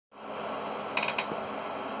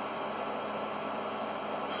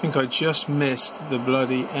I think I just missed the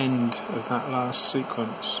bloody end of that last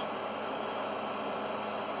sequence.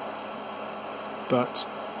 But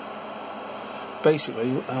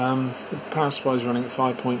basically, the power supply is running at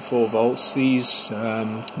 5.4 volts. These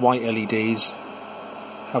white LEDs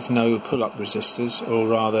have no pull-up resistors, or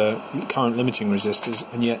rather current limiting resistors,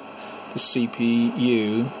 and yet the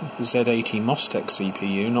CPU, the Z80 Mostek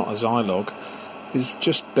CPU, not a Zilog, is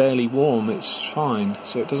just barely warm. It's fine,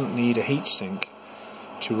 so it doesn't need a heatsink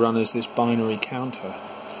to run as this binary counter.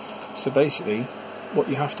 So basically, what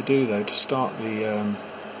you have to do though to start the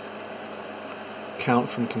count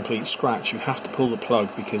from complete scratch, you have to pull the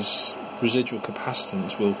plug, because residual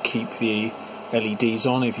capacitance will keep the LEDs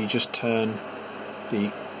on if you just turn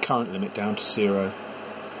the current limit down to 0.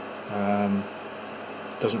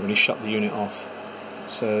 Doesn't really shut the unit off.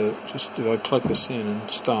 So just if I plug this in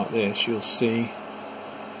and start this, you'll see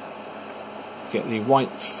get the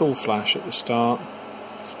white full flash at the start.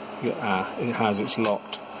 It's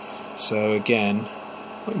locked. So again,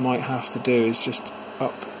 what you might have to do is just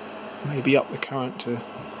maybe up the current to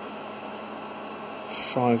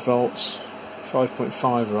 5 volts,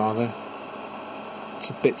 5.5 rather.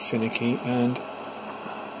 It's a bit finicky, and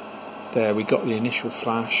there we got the initial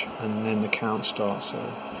flash, and then the count starts. So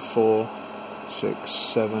 4, 6,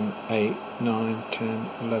 7, 8, 9, 10,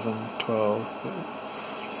 11, 12,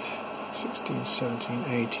 16, 17,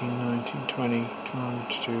 18, 19, 20, 1,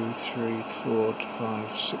 2, 3, 4,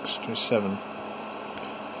 5, 6, 7.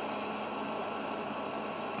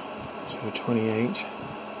 So 28.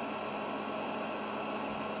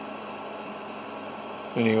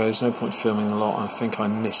 Anyway, there's no point filming the lot. I think I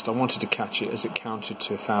wanted to catch it as it counted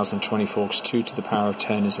to 1024, because 2 to the power of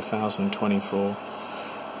 10 is 1024.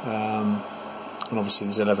 And obviously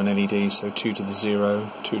there's 11 LEDs, so 2 to the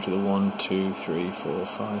 0, 2 to the 1, 2, 3, 4,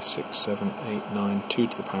 5, 6, 7, 8, 9, 2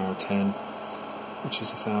 to the power of 10, which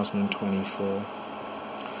is 1024.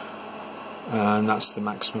 And that's the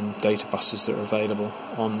maximum data buses that are available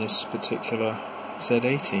on this particular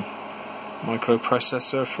Z80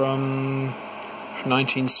 microprocessor from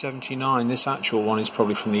 1979. This actual one is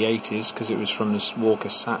probably from the 80s, because it was from this Walker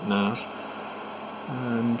sat-nav.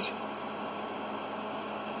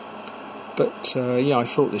 But yeah, I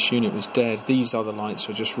thought this unit was dead. These other lights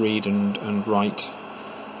are just read and write,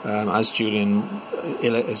 as Julian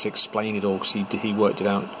Illett has explained it all, because he worked it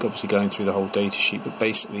out, obviously going through the whole data sheet. But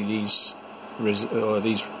basically these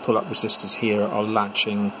pull-up resistors here are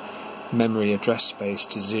latching memory address space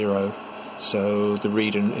to 0, so the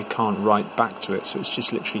reader, it can't write back to it, so it's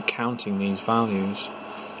just literally counting these values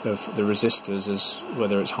of the resistors as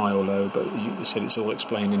whether it's high or low. But you said it's all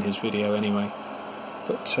explained in his video anyway.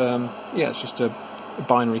 But yeah, it's just a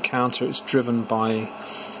binary counter. It's driven by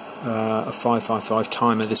a 555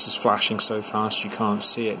 timer. This is flashing so fast you can't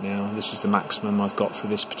see it now. This is the maximum I've got for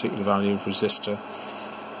this particular value of resistor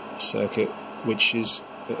circuit, which is,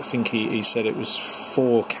 I think he said it was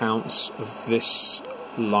 4 counts of this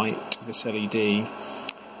light, this LED,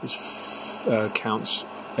 is counts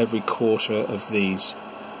every quarter of these.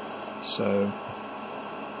 So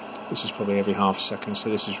this is probably every half a second, so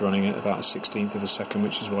this is running at about a 1/16 of a second,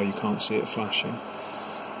 which is why you can't see it flashing.